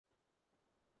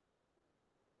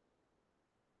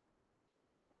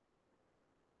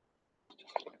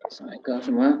Assalamualaikum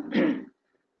semua.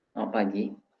 Selamat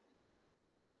pagi.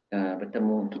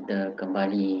 Bertemu kita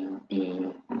kembali di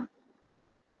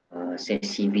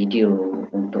sesi video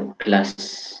untuk kelas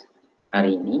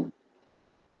hari ini.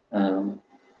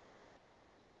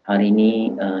 Hari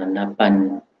ini 8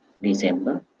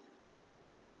 Disember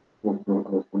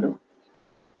 2020.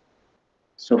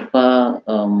 So far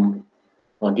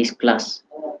for this class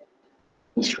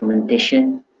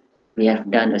instrumentation, we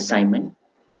have done assignment,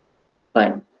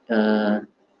 but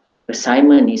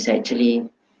assignment is actually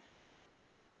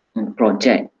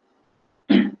project.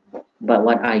 But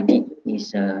what I did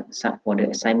is for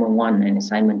the assignment 1 and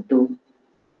assignment 2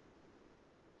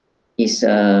 is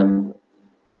an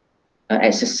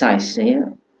exercise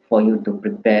here for you to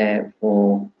prepare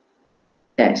for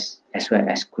test as well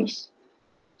as quiz.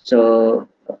 So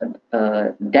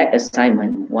that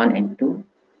assignment 1 and 2,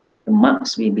 the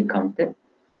marks will be counted.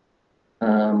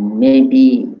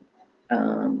 Maybe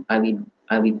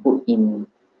I will put in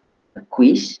a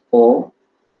quiz or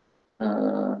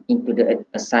into the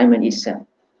assignment itself.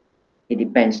 It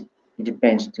depends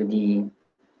to the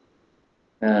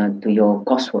to your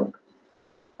coursework.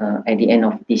 At the end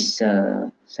of this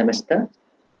semester,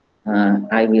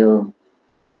 I will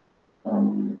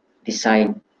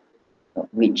decide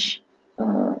which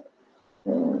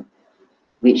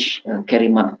carry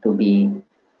mark to be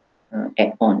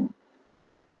add on.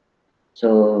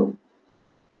 So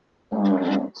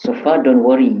so far, don't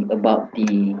worry about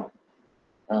the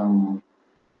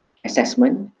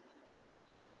assessment.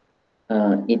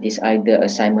 It is either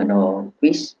assignment or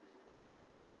quiz.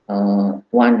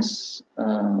 Once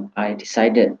I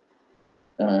decided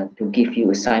to give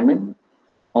you assignment,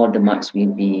 all the marks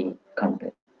will be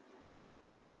counted.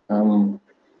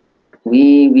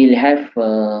 We will have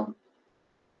a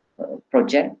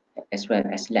project as well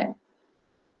as lab,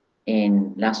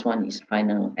 and last one is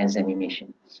final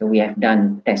examination. So we have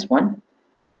done test 1.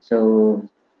 So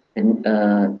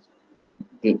the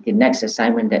next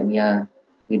assignment that we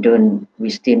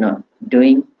still not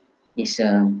doing is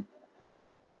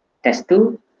test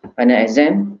 2, final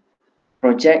exam,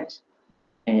 project,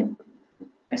 and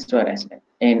as well as that.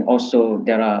 And also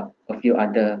there are a few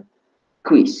other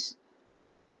quiz.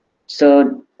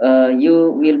 So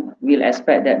you will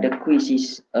expect that the quiz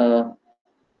is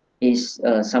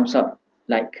some sort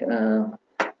like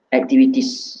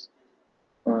activities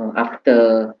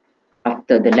after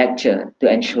the lecture,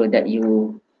 to ensure that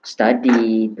you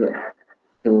study,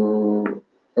 to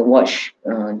watch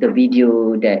the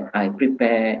video that I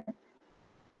prepared.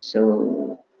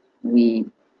 So we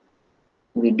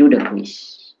do the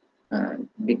quiz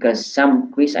because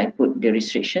some quiz I put the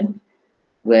restriction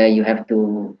where you have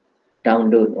to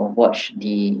download or watch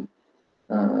the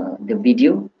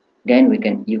video, then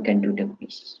you can do the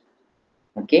quiz.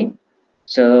 Okay,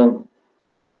 so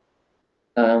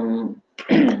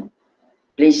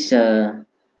please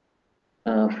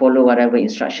follow whatever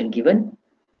instruction given,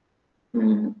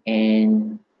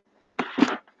 and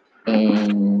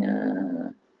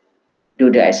do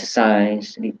the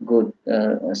exercise, go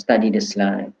study the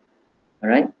slide. All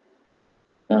right.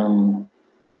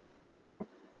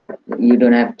 You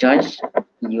don't have choice.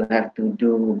 You have to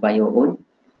do by your own.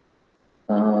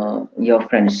 Your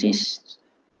friends is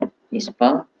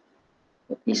far,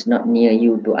 is not near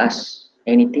you to ask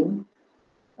anything.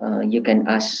 You can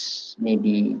ask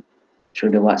maybe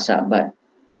through the WhatsApp, but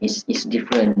it's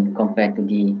different compared to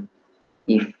the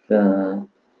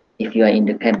if you are in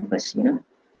the campus, you know.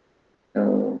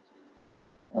 So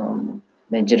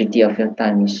majority of your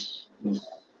time is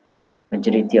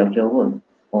majority of your work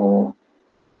or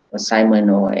assignment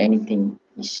or anything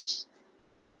is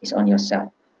on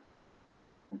yourself.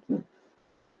 Okay.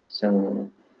 So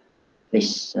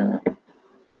please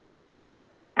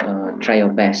try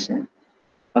your best.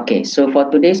 Okay, so for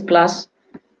today's class,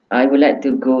 I would like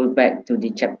to go back to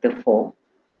the chapter 4.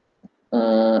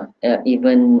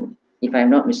 Even if I'm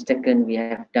not mistaken, we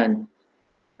have done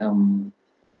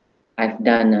I've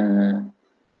done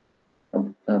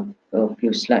a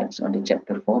few slides on the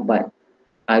chapter 4, but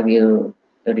I will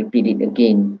repeat it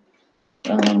again,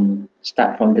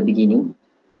 start from the beginning.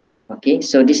 Okay,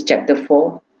 so this chapter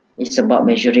 4 is about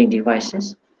measuring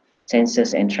devices,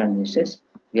 sensors and transducers.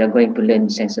 We are going to learn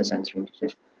sensors and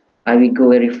transducers. I will go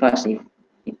very fast if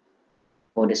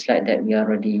for the slide that we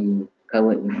already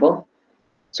covered before.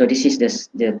 So this is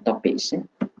the topics.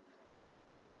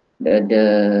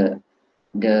 The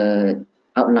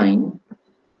outline.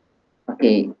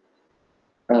 Okay,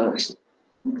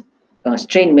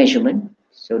 strain measurement.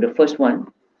 So the first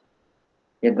one,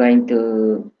 you're going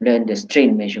to learn the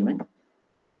strain measurement.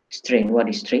 Strain, what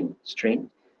is strain? Strain.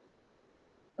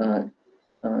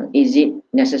 is it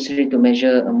necessary to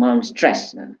measure amount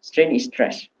stress? Strain is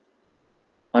stress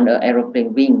on an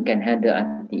aeroplane wing can handle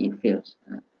until it fails.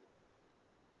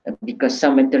 Because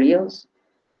some materials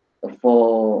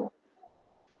for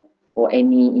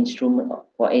any instrument,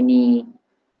 for any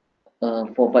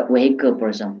for vehicle, for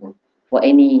example, for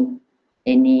any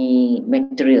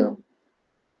material,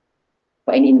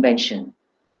 for any invention,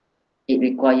 it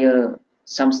require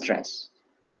some stress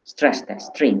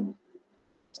test,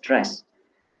 stress.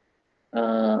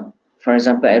 For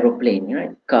example, aeroplane,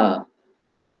 right, car,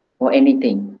 or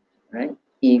anything, right?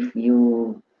 If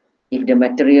the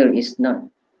material is not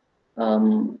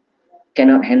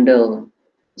cannot handle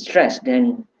stress,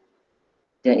 then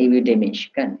it will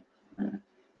damage, kan?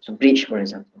 So bridge, for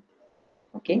example.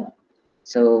 Okay,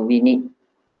 so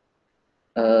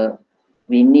uh,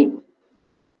 we need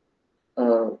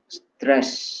a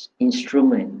stress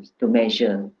instrument to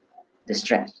measure the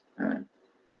stress.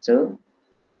 So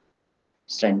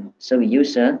strength. So we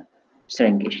use a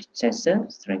strain gauge sensor,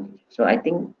 strain gauge. So I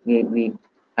think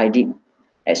I did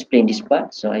explain this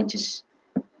part. So I just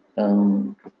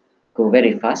go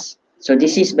very fast. So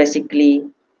this is basically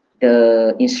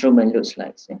the instrument looks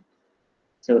like.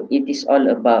 So it is all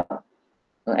about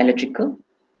electrical,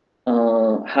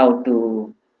 how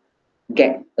to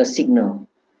get a signal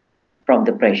from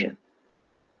the pressure.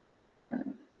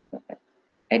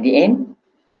 At the end,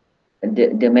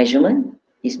 the measurement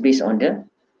is based on the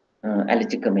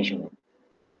electrical measurement.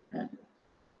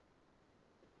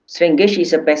 Strain gauge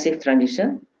is a passive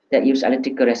transducer that uses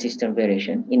electrical resistance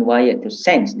variation in wire to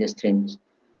sense the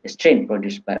strain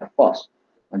produced by a force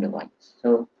on the wire.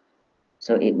 So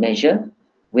it measures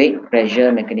weight,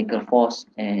 pressure, mechanical force,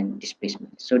 and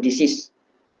displacement. So this is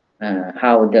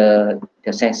how the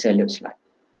sensor looks like.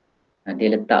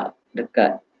 Dia letak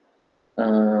dekat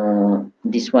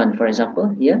this one, for example,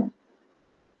 here.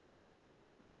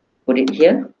 Put it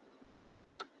here.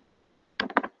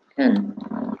 And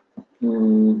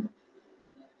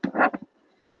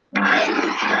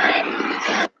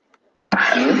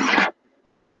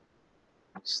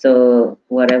so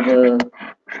whatever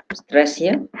stress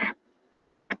here,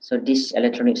 so this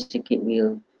electronic circuit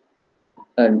will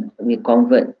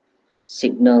convert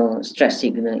stress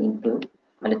signal into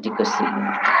electrical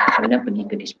signal. Kemudian pergi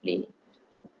ke display.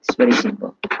 It's very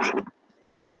simple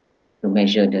to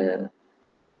measure the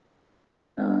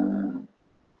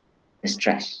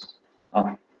stress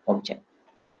of object.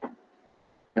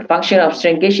 The function of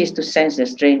strain gauge is to sense the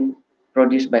strain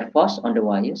produced by force on the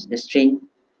wires. The strain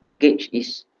gauge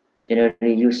is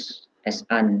generally used as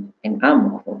an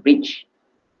arm of a bridge.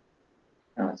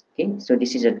 Okay, so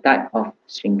this is a type of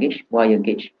strain gauge, wire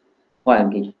gauge,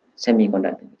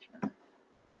 semiconductor gauge.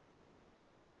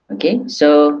 Okay,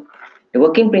 so the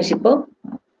working principle,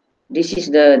 this is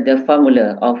the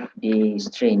formula of the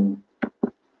strain,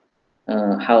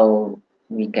 how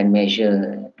we can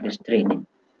measure the strain.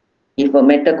 If a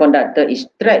metal conductor is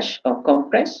stretched or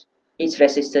compressed, its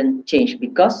resistance change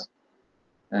because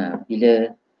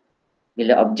bila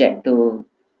object tu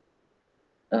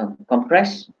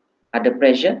compress, ada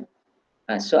pressure,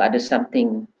 so ada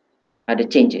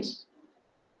changes,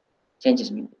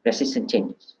 resistance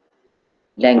changes,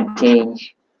 length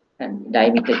change, and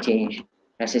diameter change,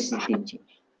 resistivity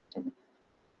change.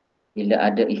 Bila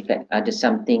ada effect, ada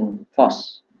something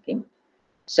force. Okay,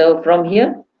 so from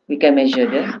here we can measure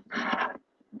the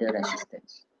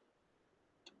resistance.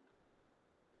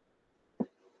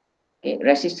 Okay,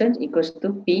 resistance equals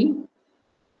to P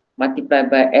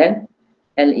multiplied by L.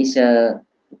 L is a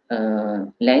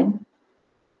length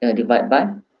divided by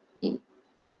A.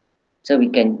 So we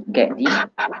can get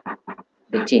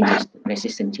the changes,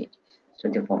 resistance changes. So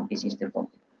this is the form.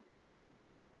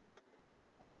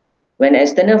 When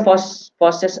external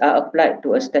forces are applied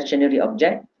to a stationary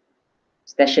object,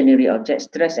 stress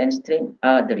and strain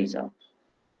are the result.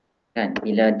 Kan,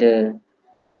 bila ada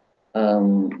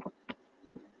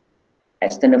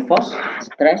external force,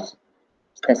 stress,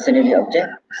 stationary object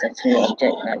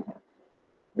like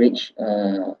bridge,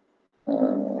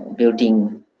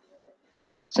 building.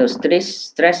 So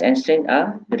stress and strain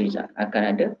are the result. Akan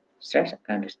ada stress,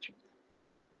 akan ada strain.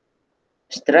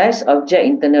 Stress object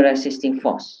internal resisting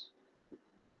force.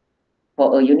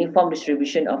 For a uniform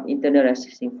distribution of internal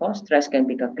resisting force, stress can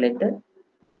be calculated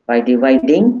by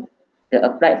dividing the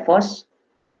applied force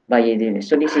by area.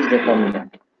 So this is the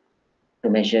formula to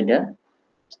measure the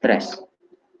stress.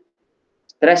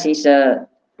 Stress is a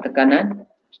tekanan,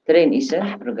 strain is a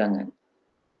regangan.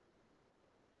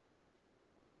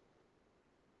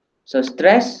 So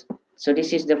stress, so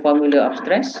this is the formula of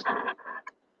stress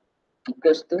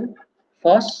equals to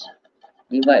force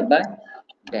divided by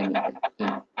diameter.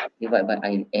 divided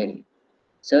by area.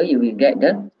 So you will get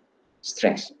the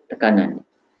stress, tekanan.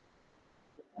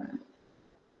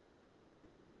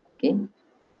 Okay,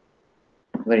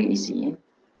 very easy.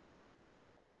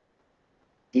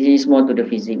 This is more to the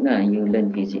physics lah. You learn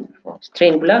physics before.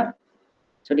 Strain pula.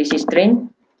 So this is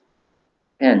strain.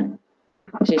 And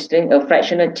this is strain, a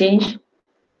fractional change.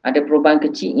 Ada perubahan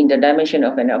kecil in the dimension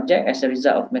of an object as a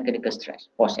result of mechanical stress,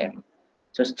 force area.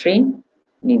 So strain,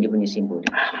 ni dia punya simbol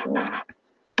dia. So,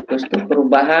 terus tu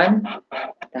perubahan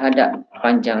terhadap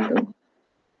panjang tu.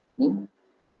 Ni.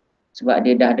 Sebab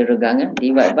dia dah ada regangan,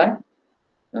 divide by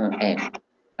M.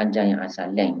 Panjang yang asal,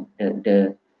 length,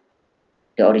 the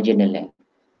original length.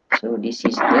 So this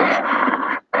is the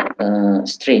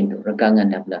strain tu,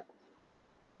 regangan dah berlaku.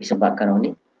 Disebabkan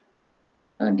oleh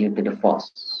due to the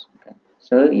force. Okay.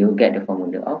 So you get the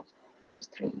formula of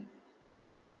strain.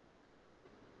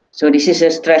 So this is a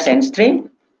stress and strain.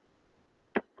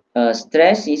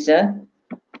 Stress is a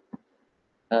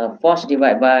force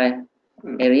divided by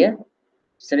area.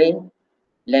 Strain,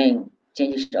 length,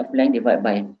 changes of length divided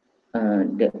by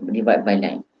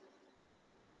length.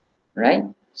 Right?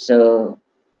 So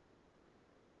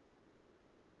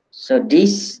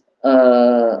this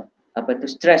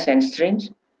stress and strain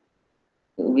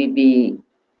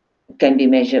can be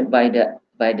measured by the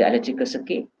electrical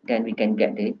circuit. Then we can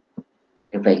get the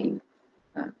value.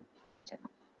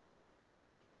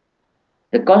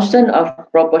 The constant of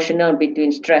proportional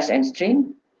between stress and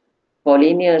strain for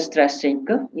linear stress strain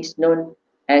curve is known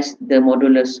as the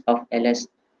modulus of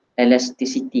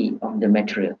elasticity of the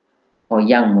material, or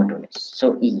Young modulus.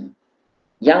 So E.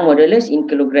 Young modulus in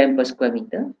kilogram per square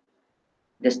meter.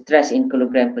 The stress in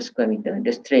kilogram per square meter.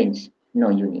 The strains, no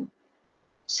unit.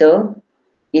 So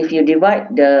if you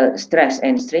divide the stress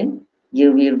and strain,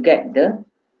 you will get the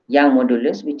Young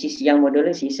modulus, which is Young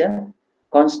modulus is a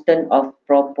constant of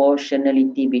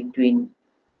proportionality between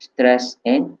stress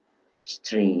and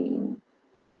strain.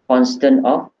 Constant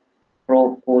of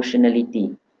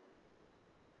proportionality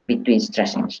between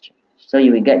stress and strain. So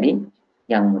you will get the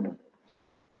Young modulus.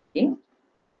 Okay.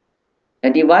 A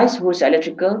device whose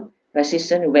electrical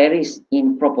resistance varies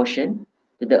in proportion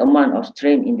to the amount of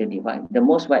strain in the device. The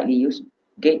most widely used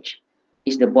gauge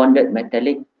is the bonded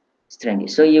metallic strain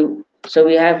gauge. So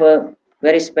we have a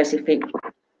very specific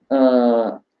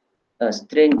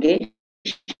strain gauge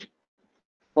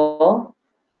for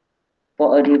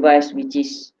a device which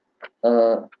is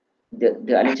the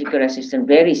electrical resistance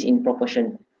varies in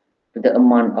proportion to the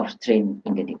amount of strain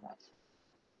in the device.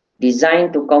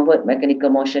 Designed to convert mechanical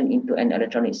motion into an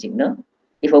electronic signal.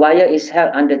 If a wire is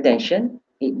held under tension,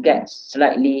 it gets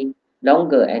slightly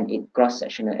longer and its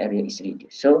cross-sectional area is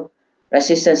reduced. So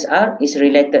resistance R is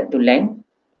related to length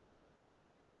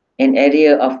and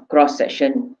area of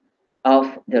cross-section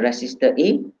of the resistor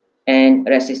A and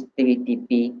resistivity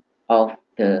P of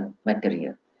the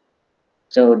material.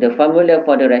 So the formula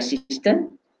for the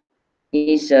resistance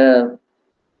is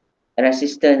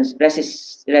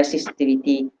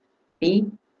resistivity P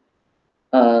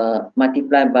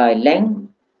multiplied by length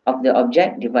of the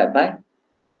object divided by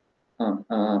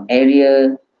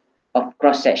area of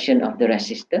cross section of the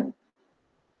resistor.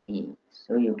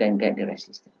 So you can get the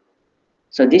resistance.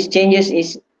 So this changes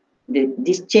its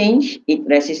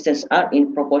resistance R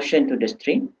in proportion to the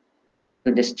strain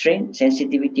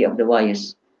sensitivity of the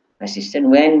wire's resistance.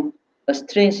 When a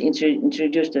strain is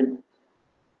introduced,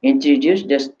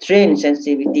 the strain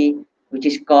sensitivity, which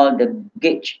is called the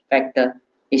gauge factor,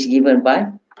 is given by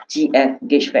GF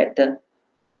gauge factor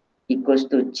equals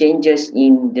to changes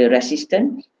in the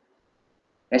resistance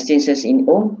in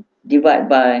ohm divided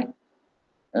by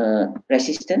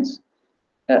resistance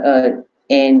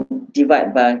and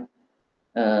divided by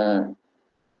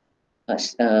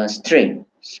strain,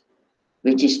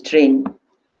 which is strain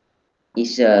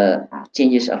is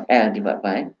changes of L divided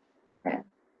by L.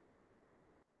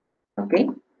 Okay,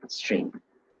 strain.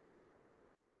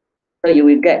 So you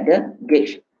will get the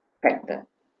gauge factor.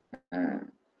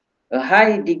 A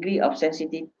high degree of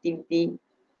sensitivity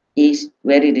is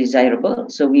very desirable.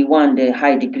 So we want the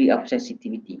high degree of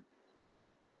sensitivity.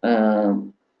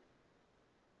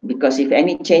 Because if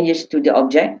any changes to the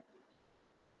object,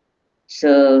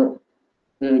 so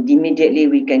immediately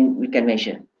we can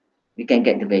measure, we can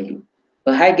get the value.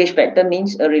 A high gauge factor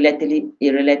means a relatively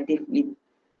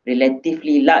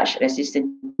large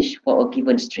resistance for a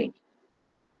given strain,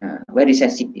 very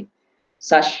sensitive.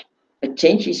 Such a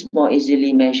change is more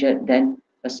easily measured than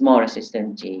a small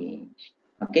resistance change.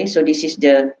 Okay, so this is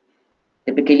the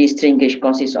typically strain gauge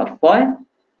consists of foil,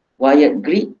 wire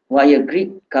grid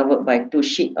covered by 2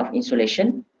 sheets of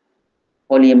insulation,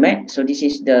 polymer. So this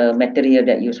is the material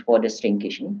that used for the strain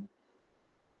gauge.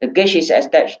 The gauge is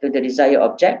attached to the desired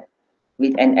object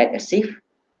with an adhesive.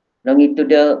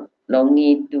 Longitudinal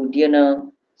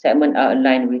segment are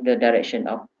aligned with the direction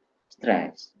of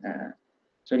stress.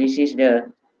 So this is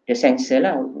the sensor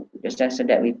lah, the sensor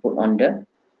that we put on the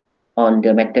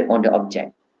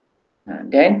object.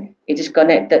 Then it is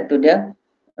connected to the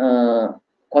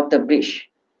quarter bridge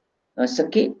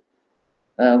circuit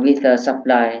with a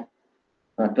supply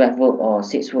 12 volt or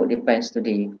 6 volt, depends to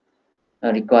the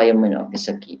requirement of the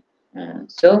circuit.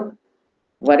 So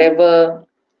whatever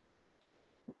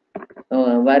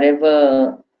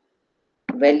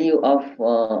value of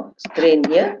strain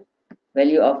here,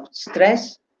 value of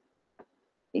stress,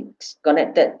 it's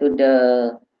connected to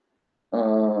the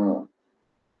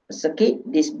circuit,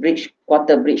 this bridge,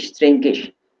 quarter bridge strain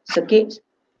gauge circuit,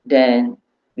 then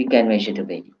we can measure the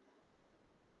value.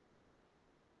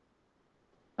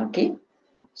 Okay,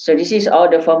 so this is all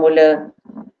the formula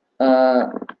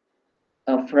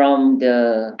from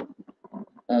the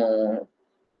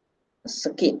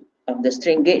circuit of the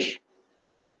strain gauge.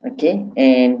 Okay,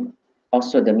 and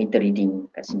also the meter reading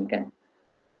kat sini kan.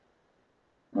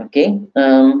 Okay,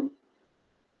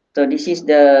 so this is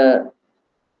the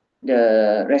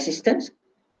resistance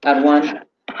R1,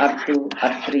 R2,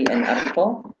 R3, and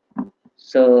R4.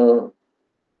 So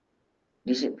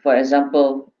this is, for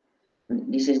example,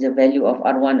 this is the value of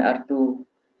R1, R2,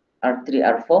 R3,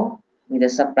 R4 with a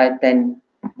supply 10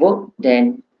 volt.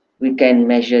 Then we can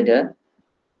measure the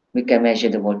voltage. We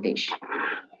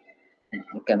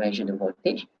can measure the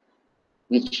voltage,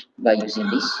 which by using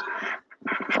this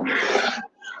formula.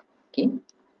 Okay,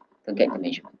 to get the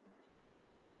measurement.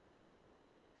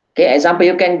 Okay, example,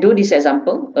 you can do this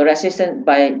example, a resistance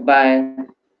by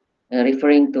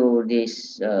referring to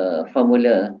this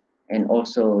formula and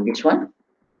also this one.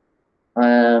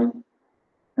 A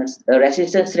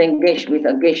resistance strain gauge with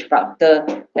a gauge factor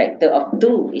of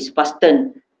 2 is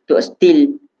fastened to a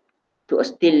steel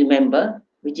member,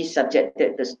 which is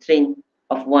subjected to strain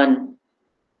of 1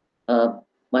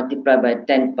 multiplied by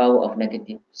 10 power of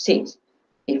 -6.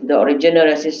 If the original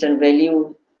resistance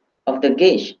value of the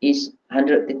gauge is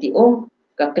 130 ohm,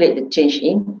 calculate the change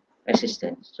in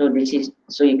resistance. So this is,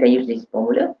 so you can use this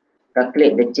formula,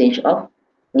 calculate the change of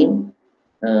in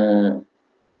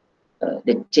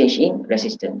the change in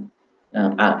resistance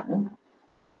R,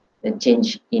 the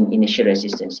change in initial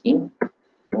resistance in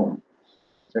ohm.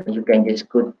 So you can just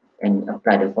go and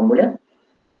apply the formula,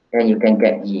 and you can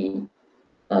get the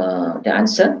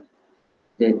answer,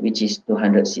 which is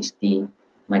 260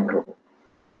 micro.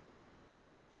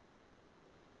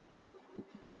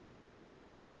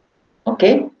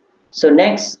 Okay, so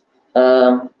next,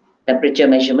 temperature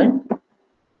measurement.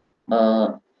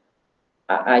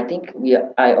 I think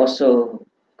I also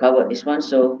covered this one,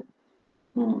 so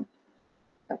I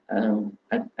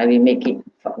will make it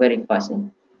very fast.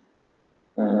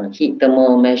 Heat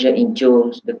thermal measure in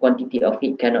joules. The quantity of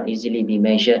heat cannot easily be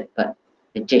measured, but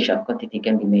the change of quantity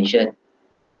can be measured.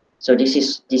 So this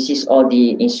is all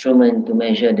the instrument to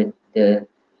measure the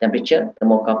temperature: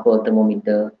 thermocouple,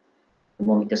 thermometer,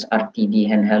 thermometers RTD,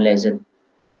 handheld laser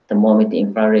thermometer,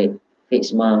 infrared,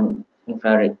 fixed mount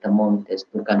infrared thermometers,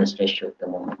 two colors ratio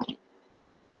thermometry.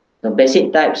 So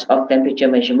basic types of temperature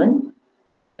measurement.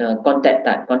 Contact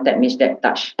type. Contact means that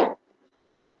touch.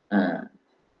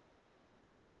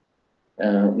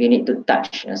 We need to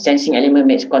touch. Sensing element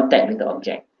makes contact with the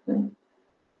object.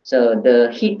 So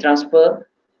the heat transfer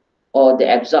or the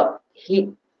absorbed heat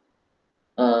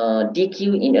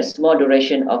dq in a small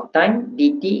duration of time,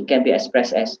 dt, can be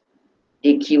expressed as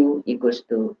dq equals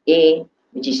to A,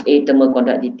 which is A thermal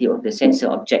conductivity of the sensor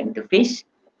object interface,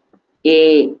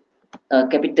 A,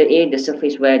 capital A, the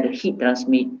surface where the heat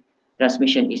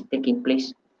transmission is taking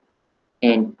place,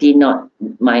 and T naught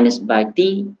minus by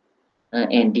T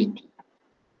and dt.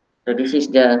 So this is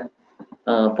the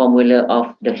formula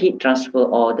of the heat transfer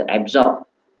or the absorbed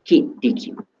heat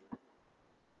dq.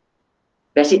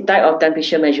 Basic type of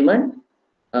temperature measurement,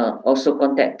 also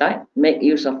contact type, make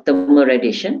use of thermal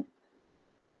radiation,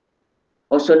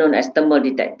 also known as thermal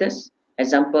detectors.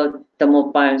 Example,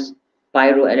 thermopiles,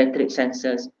 pyroelectric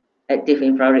sensors, active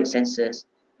infrared sensors,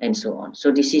 and so on.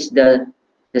 So this is the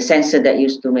sensor that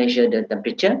used to measure the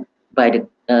temperature by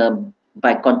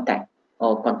contact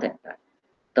or contact type.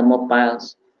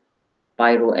 Thermopiles,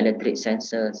 pyroelectric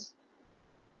sensors,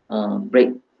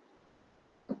 brake.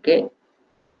 Okay.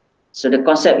 So the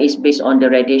concept is based on the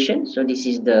radiation. So this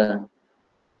is the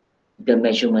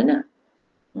measurement.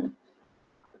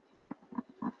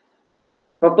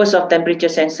 Purpose of temperature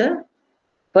sensor: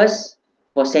 first,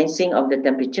 for sensing of the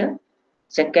temperature;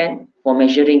 second, for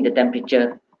measuring the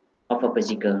temperature of a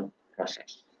physical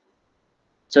process.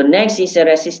 So next is a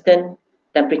resistant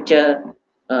temperature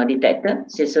detector.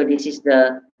 So this is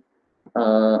the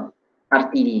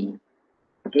RTD.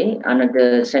 Okay,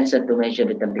 another sensor to measure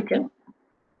the temperature.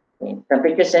 Okay.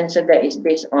 Temperature sensor that is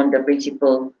based on the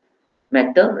principle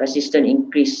metal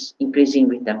resistance increasing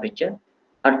with temperature.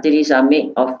 RTDs are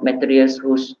made of materials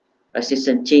whose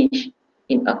resistance change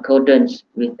in accordance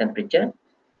with temperature.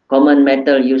 Common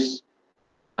metal used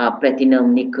are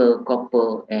platinum, nickel,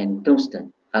 copper, and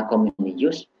tungsten are commonly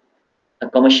used. A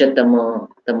commercial thermal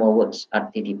works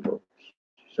RTD probes.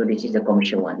 So this is the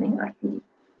commercial one, RTD.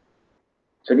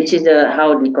 So this is the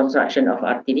how the construction of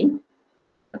RTD.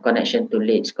 A connection to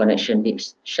leads, connection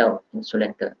leads, shelf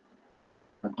insulator.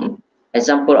 Okay.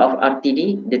 Example of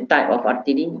RTD, the type of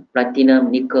RTD,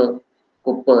 platinum, nickel,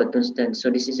 copper, tungsten. So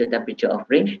this is the temperature of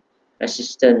range,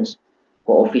 resistance,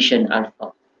 coefficient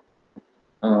alpha,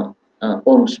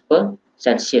 ohms per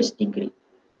Celsius degree.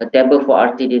 A table for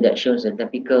RTD that shows the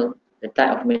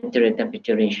type of material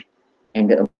temperature range and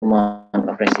the amount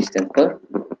of resistance per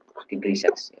degree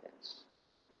Celsius.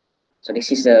 So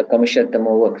this is the commercial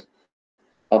thermal works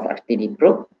of RTD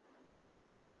probe.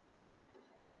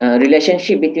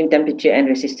 Relationship between temperature and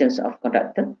resistance of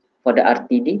conductor for the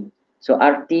RTD. So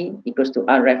RT equals to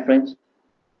R reference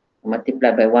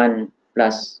multiplied by 1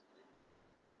 plus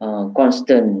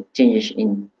constant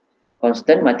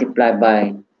multiplied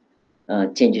by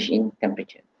changes in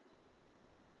temperature.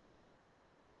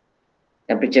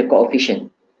 Temperature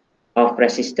coefficient of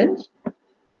resistance,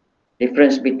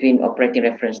 difference between operating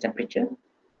reference temperature,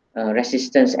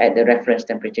 resistance at the reference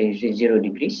temperature is 0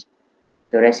 degrees,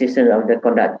 the resistance of the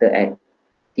conductor at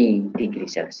T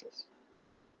degrees Celsius.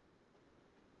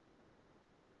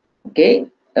 Okay,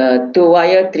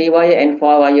 2-wire, 3-wire, and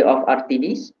 4-wire of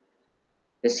RTDs.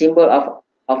 The symbol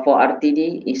for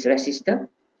RTD is resistor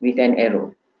with an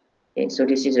arrow. Okay, so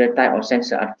this is the type of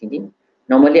sensor RTD.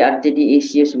 Normally, RTD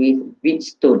is used with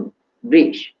Wheatstone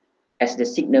bridge as the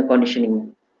signal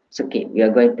conditioning circuit. We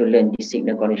are going to learn this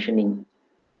signal conditioning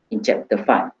in chapter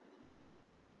 5.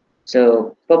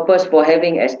 So, purpose for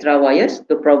having extra wires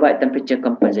to provide temperature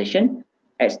compensation.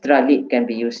 Extra lead can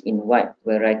be used in wide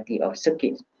variety of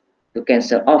circuits to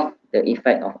cancel off the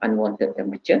effect of unwanted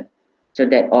temperature, so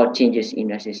that all changes in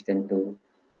resistance to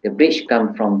the bridge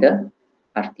come from the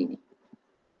RTD.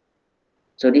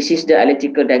 So this is the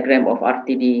electrical diagram of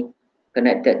RTD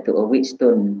connected to a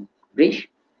Wheatstone bridge,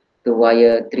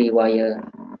 2-wire, 3-wire.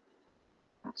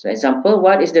 So example,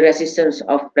 what is the resistance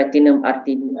of platinum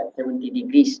RTD at 70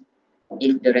 degrees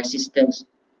if the resistance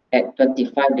at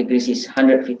 25 degrees is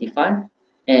 155,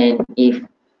 and if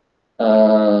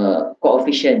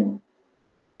coefficient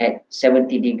at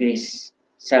 70 degrees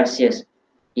Celsius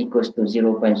equals to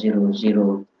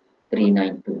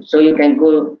 0.00392. So you can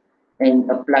go and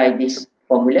apply this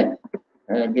formula,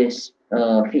 just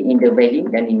fit in the value,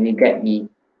 then you will get the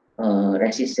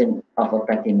resistance of a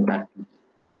platinum RTD.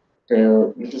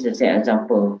 So this is the same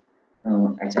example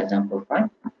as example 5.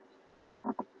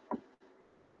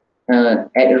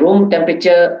 At room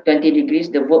temperature 20 degrees,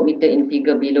 the voltmeter in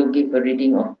figure below give a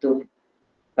reading of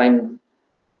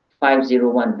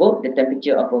 2.501 volt. The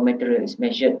temperature of a material is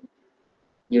measured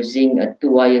using a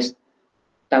 2-wire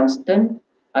tungsten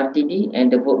RTD,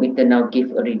 and the voltmeter now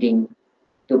give a reading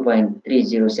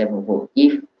 2.307 volt.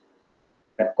 If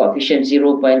coefficient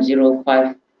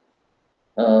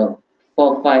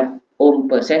 0.0545 ohm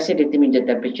per Celsius determine the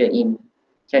temperature in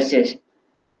Celsius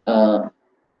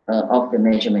of the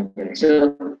measurement.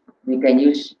 So we can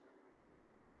use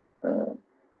the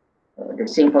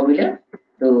same formula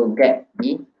to get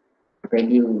the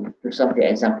value, to solve the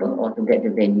example, or to get the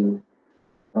value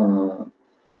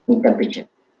in temperature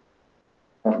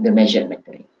of the measured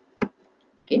material.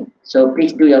 Okay, so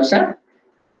please do yourself.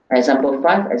 Example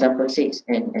 5, example 6,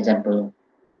 and example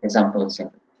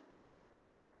 7.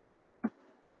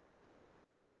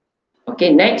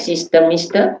 Okay, next is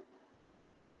thermistor.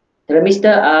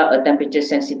 Thermistor are a temperature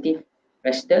sensitive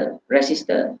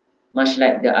resistor, much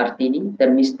like the RTD.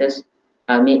 Thermistors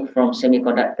are made from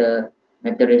semiconductor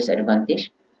materials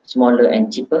advantage, smaller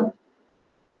and cheaper.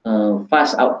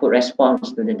 Fast output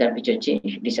response to the temperature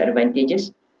change.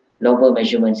 Disadvantages: lower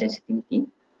measurement sensitivity,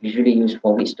 usually used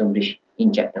for Wheatstone bridge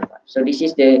in chapter 5. So this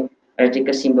is the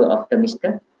electrical symbol of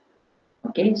thermistor.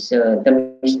 Okay, so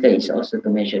thermistor is also to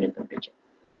measure the temperature.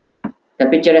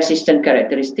 Temperature resistant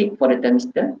characteristic for the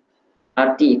thermistor: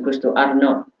 RT equals to R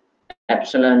naught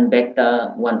epsilon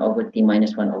beta 1 over T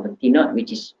minus 1 over T naught,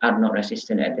 which is R naught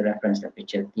resistant at the reference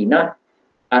temperature T naught,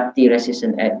 RT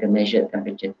resistant at the measured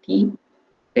temperature T,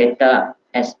 beta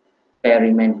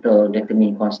experimental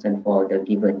determined constant for the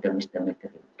given thermistor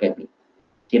material can be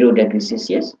 0 degrees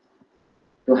Celsius,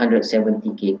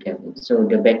 270 Kelvin. So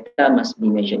the beta must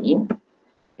be measured in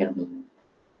Kelvin.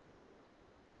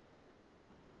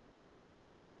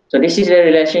 So this is the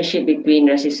relationship between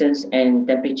resistance and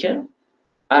temperature.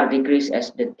 R decrease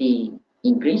as the T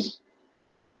increase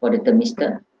for the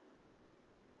thermistor.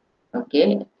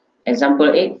 Okay,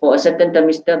 example 8, for a certain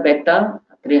thermistor beta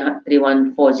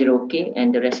 3140K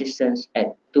and the resistance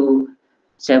at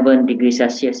 27 degrees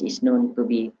Celsius is known to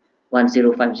be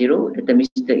 1050. The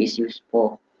thermistor is used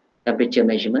for temperature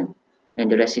measurement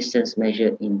and the resistance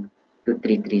measured in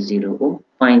 2330 ohm.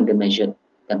 Find the measured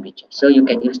temperature. So you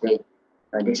can use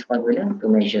this formula to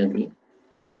measure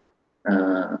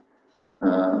uh,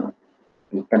 uh,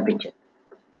 the temperature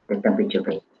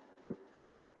value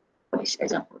for this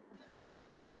example.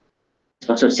 It's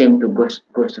also same to goes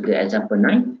to the example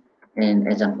 9 and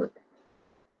example 10.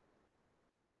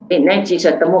 Okay, next is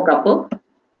a thermocouple.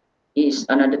 Is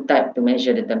another type to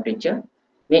measure the temperature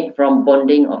made from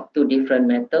bonding of two different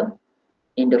metal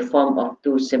in the form of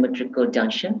two symmetrical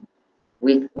junction,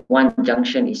 with one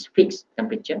junction is fixed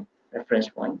temperature reference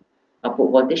point.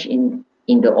 Output voltage in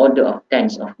the order of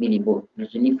tens of millivolt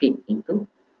usually fit into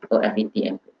a FET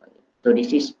amplifier. So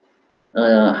this is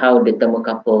how the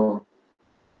thermocouple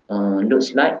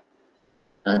looks like.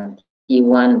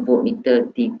 T1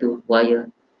 voltmeter, T2 wire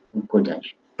in cold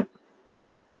junction.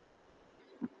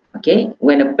 Okay,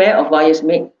 when a pair of wires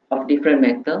made of different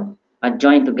metal are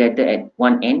joined together at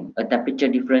one end, a temperature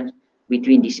difference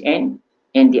between this end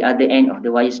and the other end of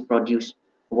the wires produce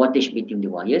voltage between the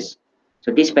wires.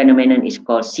 So this phenomenon is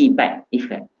called Seebeck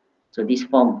effect. So this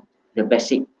form the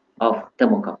basic of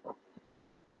thermocouple,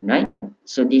 right?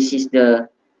 So this is the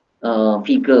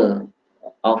figure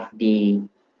of the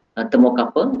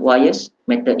thermocouple wires,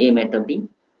 metal A, metal B,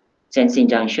 sensing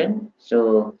junction.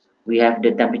 So we have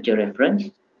the temperature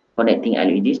reference connecting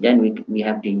LEDs, then we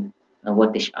have the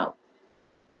voltage out,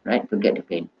 right, to get the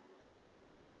value.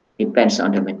 Depends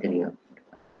on the material.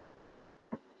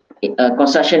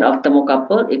 Construction of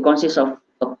thermocouple, it consists of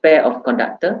a pair of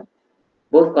conductor.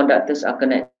 Both conductors are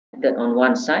connected on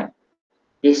one side.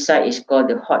 This side is called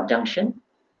the hot junction.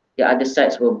 The other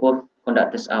sides where both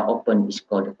conductors are open is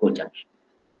called the cold junction.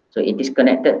 So it is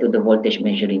connected to the voltage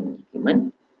measuring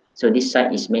equipment. So this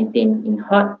side is maintained in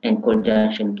hot and cold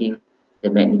junction give the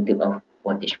magnitude of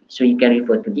voltage. So you can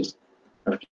refer to this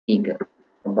figure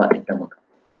about the thermocouple.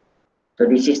 So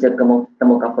this is the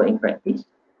thermocouple in practice.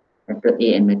 Metal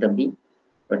A and metal B,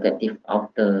 protective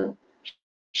outer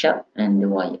shell and the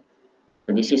wire.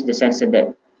 So this is the sensor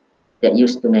that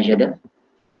used to measure the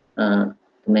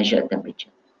temperature.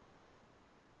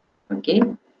 Okay,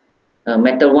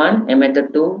 metal 1 and metal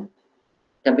 2,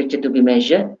 temperature to be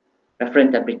measured,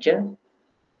 reference temperature,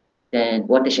 then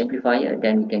voltage amplifier,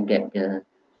 then we can get the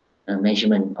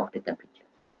measurement of the temperature.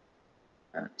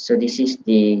 So this is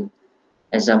the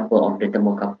example of the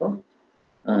thermocouple,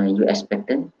 US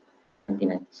patent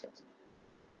 1996.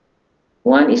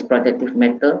 One is protective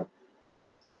metal,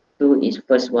 2 is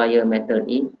first wire metal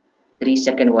A, 3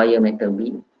 second wire metal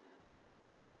B,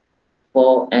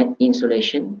 4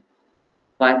 insulation,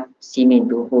 5 cement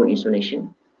to hold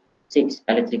insulation, 6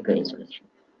 electrical insulation.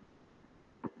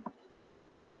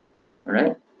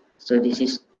 Alright, so this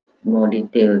is more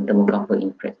detailed thermocouple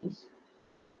in practice.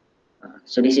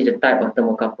 So this is the type of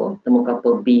thermocouple,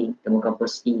 thermocouple B, thermocouple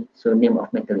C, so name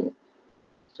of material.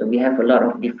 So we have a lot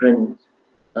of different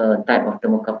type of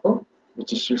thermocouple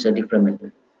which is use a different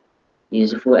material.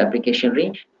 Useful application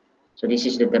range. So this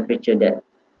is the temperature that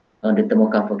the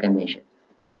thermocouple can measure.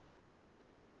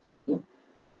 Okay.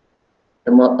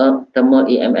 Thermal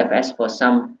EMFS for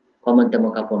some common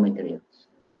thermocouple materials.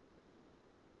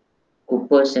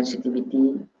 Copper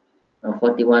sensitivity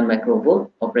 41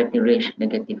 microvolt, operating range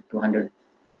negative 200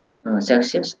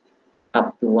 Celsius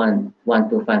up to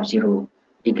 1250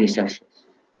 degrees Celsius.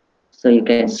 So you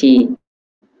can see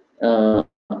the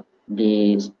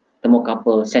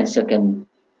thermocouple sensor can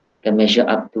measure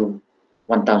up to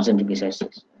 1000 degrees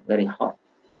Celsius, very hot.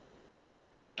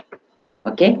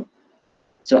 Okay,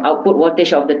 so output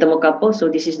voltage of the thermocouple. So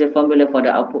this is the formula for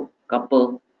the output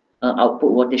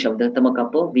voltage of the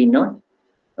thermocouple, V0,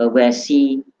 where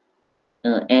C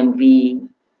MV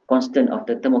constant of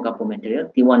the thermocouple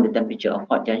material, T1 the temperature of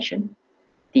hot junction,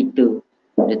 T2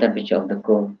 the temperature of the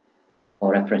cold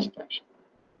or reference junction.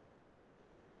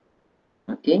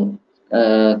 Okay,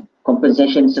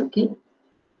 compensation circuit,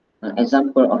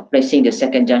 example of placing the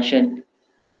second junction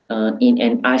in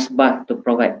an ice bath to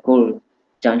provide cold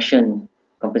junction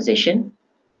compensation,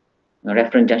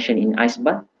 reference junction in ice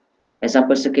bath.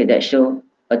 Example circuit that show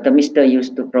a thermistor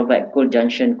used to provide cold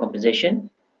junction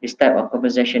compensation. This type of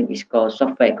compensation is called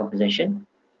software compensation.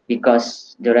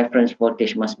 because the reference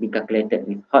voltage must be calculated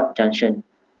with hot junction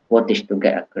voltage to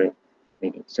get accurate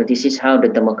reading. So this is how the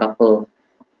thermocouple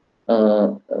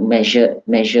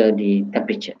measure the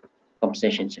temperature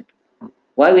compensation circuit.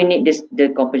 Why we need this the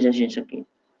compensation circuit?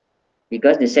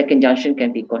 Because the second junction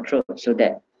can be controlled so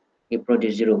that it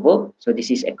produces 0 volt. So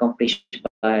this is accomplished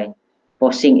by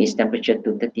forcing its temperature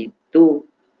to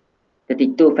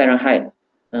 32 Fahrenheit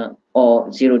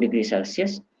or 0 degrees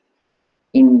Celsius.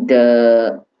 In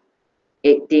the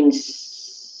 18th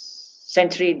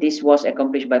century, this was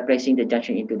accomplished by placing the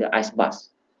junction into the ice bath.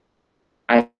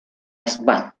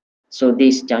 So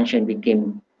this junction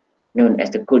became known as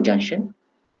the cold junction.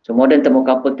 So modern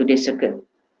thermocouple today's circuit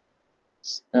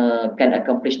can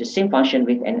accomplish the same function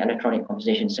with an electronic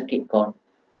compensation circuit called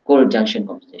cold junction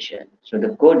compensation. So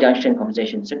the cold junction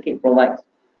compensation circuit provides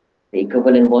the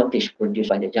equivalent voltage produced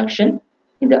by the junction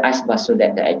in the ice bath so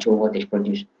that the actual voltage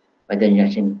produced by the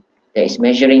junction that is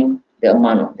measuring the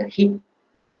amount of the heat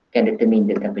can determine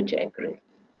the temperature accurately.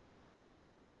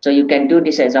 So you can do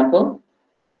this example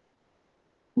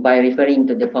by referring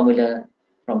to the formula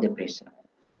from the previous slide.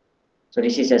 So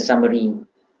this is a summary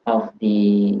of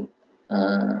the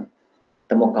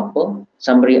thermocouple,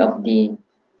 summary of the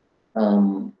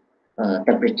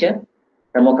temperature.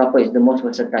 Thermocouple is the most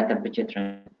versatile temperature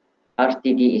transmitter.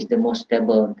 RTD is the most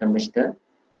stable thermistor.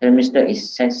 Thermistor is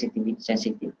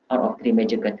sensitive out of three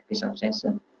major categories of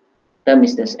sensor.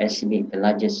 Thermistors exhibit the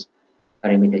largest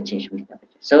parameter change with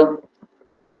temperature. So,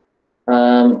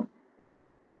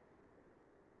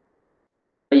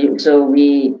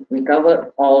 we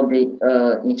covered all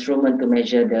the instrument to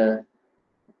measure the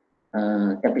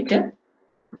temperature.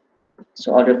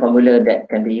 So all the formula that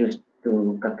can be used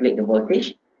to calculate the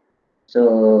voltage.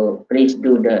 So please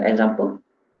do the example.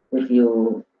 If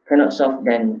you cannot solve,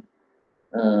 then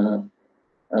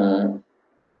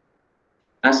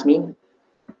ask me,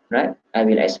 right? I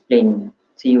will explain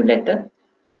to you later.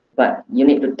 But you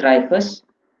need to try first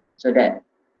so that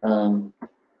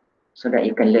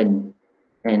you can learn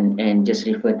and just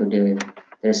refer to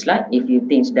the slide. If you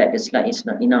think that the slide is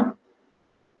not enough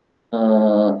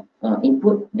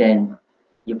input, then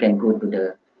you can go to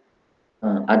the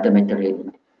other material in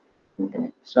the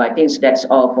internet. So I think that's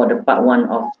all for the part one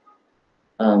of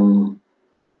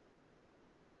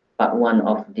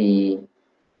the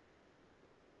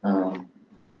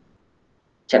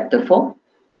chapter 4.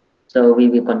 So we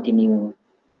will continue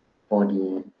for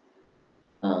the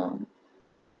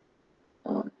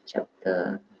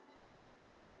chapter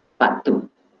part 2.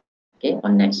 Okay,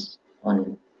 on next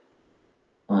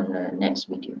next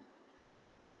video.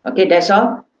 Okay, that's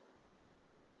all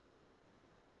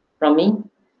from me.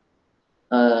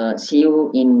 See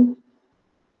you in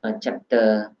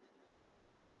chapter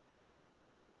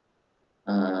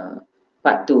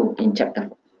part 2 in chapter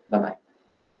 4. Bye bye.